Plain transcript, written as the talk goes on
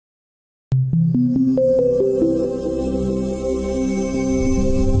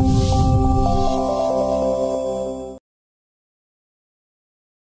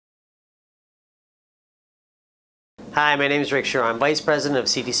Hi, my name is Rick Shore. I'm Vice President of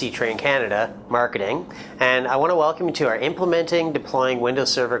CTC TrainCanada Marketing, and I want to welcome you to our Implementing Deploying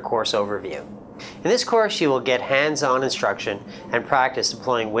Windows Server course overview. In this course, you will get hands-on instruction and practice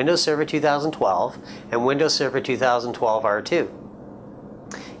deploying Windows Server 2012 and Windows Server 2012 R2.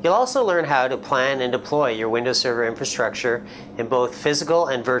 You'll also learn how to plan and deploy your Windows Server infrastructure in both physical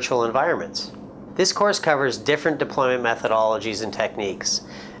and virtual environments. This course covers different deployment methodologies and techniques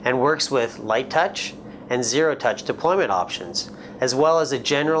and works with lite-touch and zero-touch deployment options, as well as a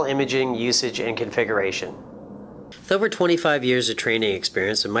general imaging usage and configuration. With over 25 years of training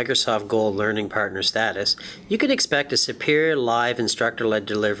experience and Microsoft Gold Learning Partner status, you can expect a superior live instructor-led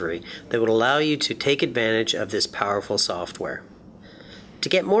delivery that will allow you to take advantage of this powerful software. To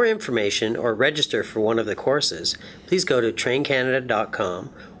get more information or register for one of the courses, please go to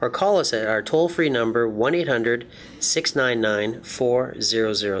TrainCanada.com or call us at our toll-free number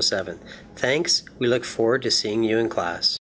 1-800-699-4007. Thanks. We look forward to seeing you in class.